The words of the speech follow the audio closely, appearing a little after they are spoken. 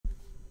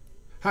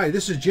Hi,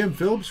 this is Jim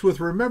Phillips with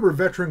Remember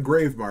Veteran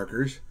Grave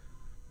Markers.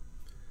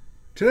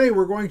 Today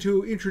we're going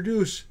to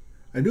introduce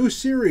a new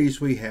series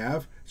we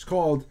have. It's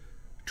called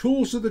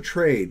Tools of the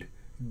Trade,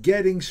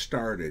 Getting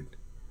Started.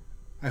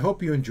 I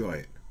hope you enjoy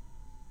it.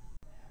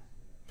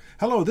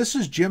 Hello, this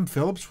is Jim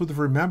Phillips with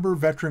Remember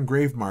Veteran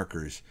Grave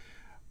Markers.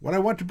 What I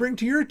want to bring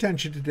to your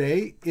attention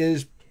today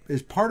is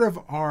part of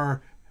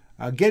our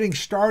Getting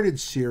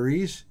Started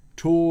series,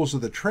 Tools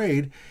of the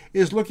Trade,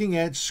 is looking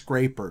at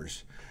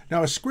scrapers.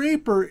 Now, a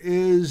scraper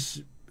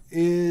is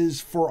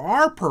for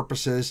our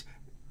purposes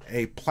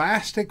a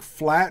plastic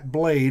flat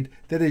blade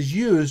that is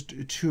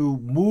used to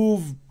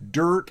move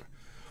dirt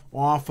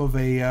off of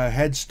a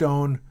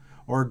headstone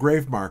or a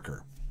grave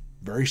marker.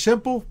 Very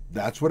simple.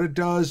 That's what it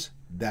does.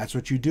 That's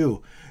what you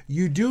do.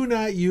 You do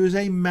not use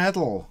a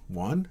metal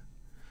one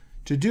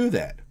to do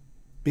that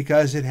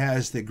because it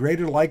has the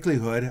greater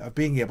likelihood of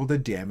being able to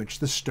damage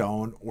the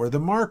stone or the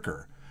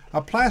marker.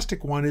 A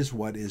plastic one is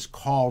what is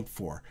called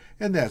for,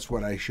 and that's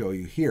what I show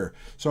you here.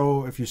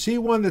 So if you see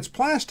one that's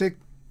plastic,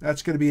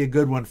 that's going to be a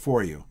good one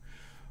for you.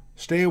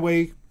 Stay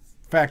away.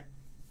 In fact,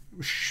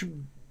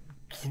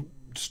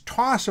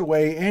 toss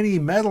away any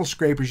metal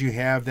scrapers you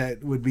have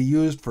that would be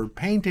used for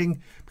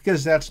painting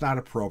because that's not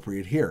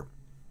appropriate here.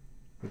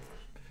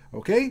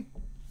 Okay,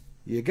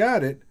 you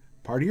got it.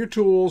 Part of your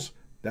tools.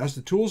 That's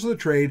the tools of the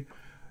trade.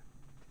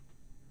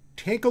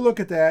 Take a look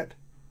at that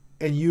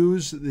and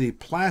use the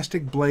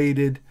plastic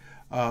bladed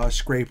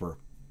scraper.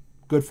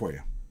 Good for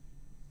you.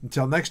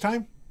 Until next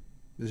time,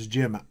 this is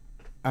Jim.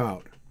 I'm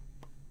out.